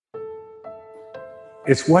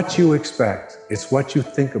It's what you expect. It's what you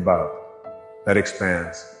think about that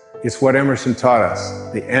expands. It's what Emerson taught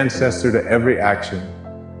us. The ancestor to every action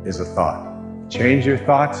is a thought. Change your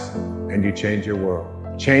thoughts and you change your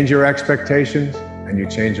world. Change your expectations and you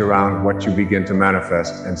change around what you begin to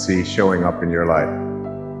manifest and see showing up in your life.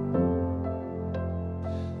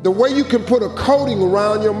 The way you can put a coating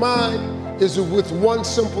around your mind is with one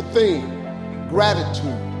simple thing: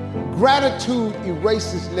 gratitude. Gratitude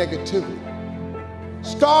erases negativity.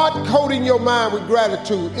 Start coating your mind with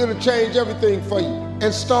gratitude. It'll change everything for you.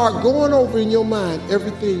 And start going over in your mind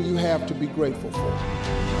everything you have to be grateful for.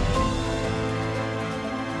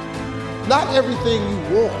 Not everything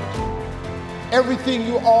you want, everything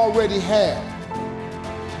you already have.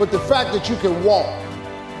 But the fact that you can walk,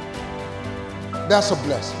 that's a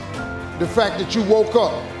blessing. The fact that you woke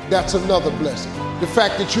up, that's another blessing. The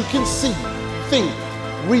fact that you can see, think,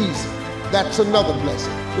 reason, that's another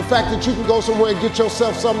blessing. The fact that you can go somewhere and get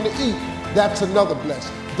yourself something to eat, that's another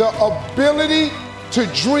blessing. The ability to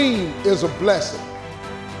dream is a blessing.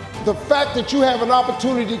 The fact that you have an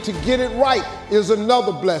opportunity to get it right is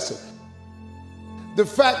another blessing. The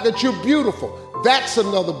fact that you're beautiful, that's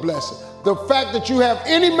another blessing. The fact that you have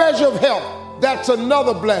any measure of health, that's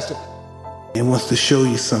another blessing. It wants to show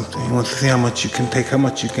you something. It wants to see how much you can take, how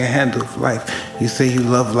much you can handle life. You say you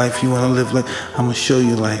love life, you want to live life. I'm going to show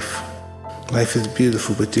you life. Life is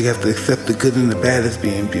beautiful, but you have to accept the good and the bad as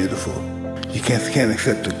being beautiful. You can't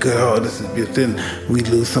accept the good, oh, this is beautiful. Then we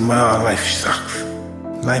lose some of our life sucks.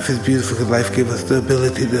 Life is beautiful because life gives us the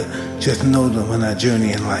ability to just know them on our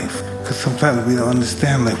journey in life. Because sometimes we don't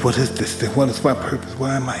understand, like, what is this thing? What is my purpose?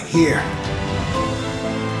 Why am I here?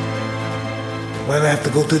 Why do I have to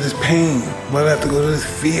go through this pain? Why do I have to go through this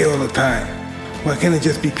fear all the time? Why can't it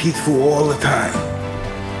just be peaceful all the time?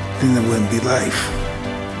 Then it wouldn't be life.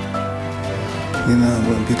 You know, it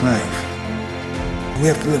wouldn't be life. We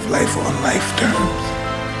have to live life on life terms,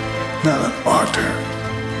 not on our terms.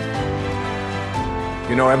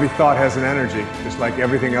 You know, every thought has an energy, just like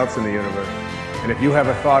everything else in the universe. And if you have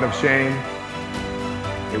a thought of shame,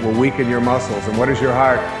 it will weaken your muscles. And what is your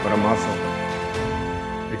heart but a muscle?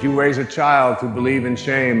 If you raise a child to believe in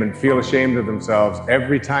shame and feel ashamed of themselves,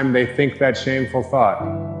 every time they think that shameful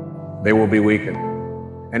thought, they will be weakened.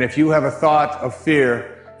 And if you have a thought of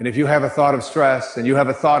fear, and if you have a thought of stress, and you have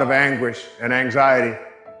a thought of anguish and anxiety,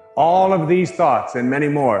 all of these thoughts and many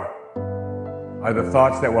more are the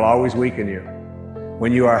thoughts that will always weaken you.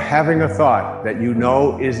 When you are having a thought that you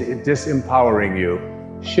know is disempowering you,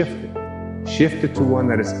 shift it. Shift it to one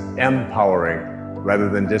that is empowering rather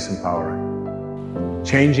than disempowering.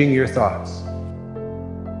 Changing your thoughts.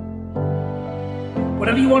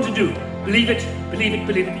 Whatever you want to do, believe it, believe it,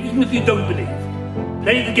 believe it, even if you don't believe.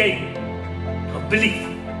 Play the game of belief.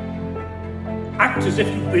 Act as if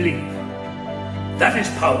you believe. That is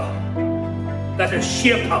power. That is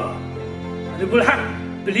sheer power. And it will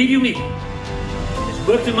happen, believe you me. It's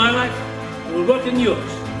worked in my life, it will work in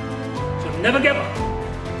yours. So never give up.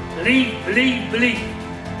 Believe, believe, believe.